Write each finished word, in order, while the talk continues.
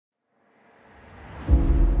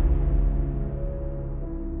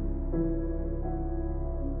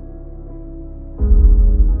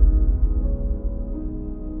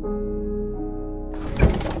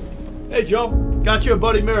Hey, Joe. Got you a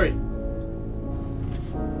Bloody Mary.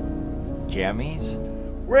 Jammies?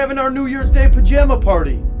 We're having our New Year's Day pajama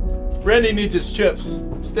party. Randy needs his chips.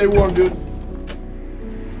 Stay warm, dude.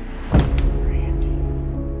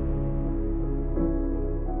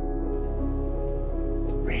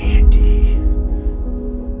 Randy!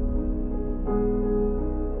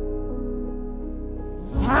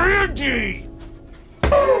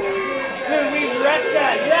 Dude, we dressed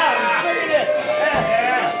that. Yeah, bring it in.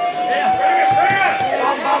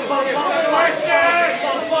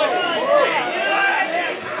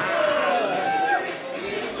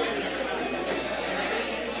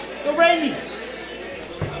 Go, Randy.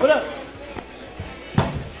 What up?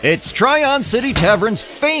 It's Tryon City Tavern's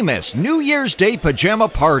famous New Year's Day pajama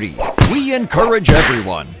party. We encourage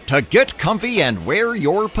everyone to get comfy and wear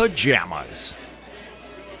your pajamas.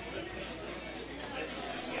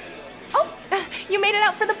 You made it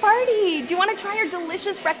out for the party. Do you want to try our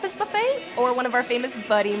delicious breakfast buffet? Or one of our famous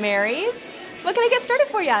Bloody Marys? What can I get started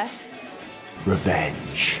for ya?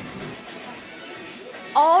 Revenge.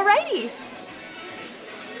 Alrighty.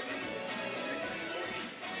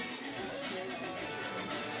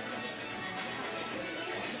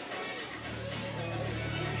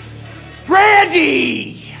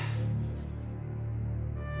 Randy!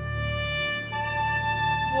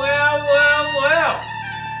 Well.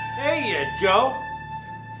 Hey, Joe.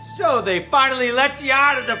 So they finally let you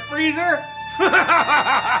out of the freezer? Get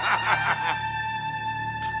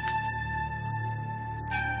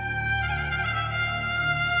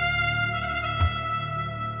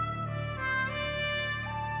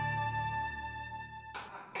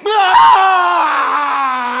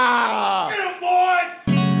him, boys!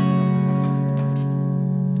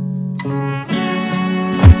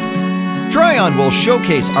 Tryon will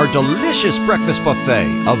showcase our delicious breakfast buffet,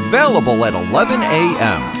 available at 11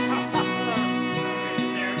 a.m.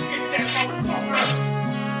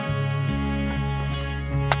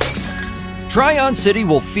 Tryon City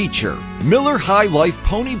will feature Miller High Life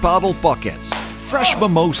Pony Bottle Buckets, fresh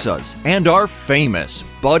mimosas, and our famous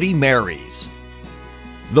Bloody Marys.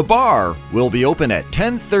 The bar will be open at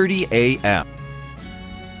 10:30 a.m.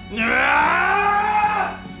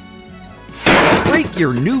 Break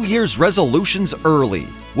your New Year's resolutions early.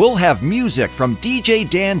 We'll have music from DJ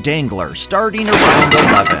DANGLER starting around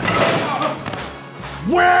 11.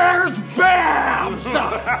 Where's Babs?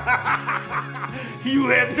 You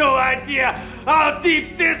have no idea how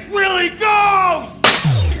deep this really goes!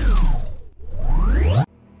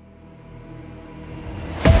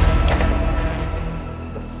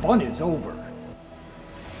 The fun is over.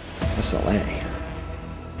 SLA.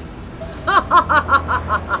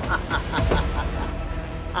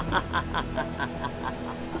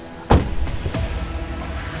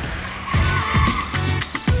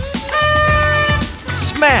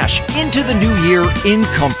 Smash into the new year in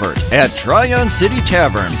comfort at Tryon City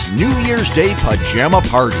Tavern's New Year's Day Pajama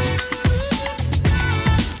Party.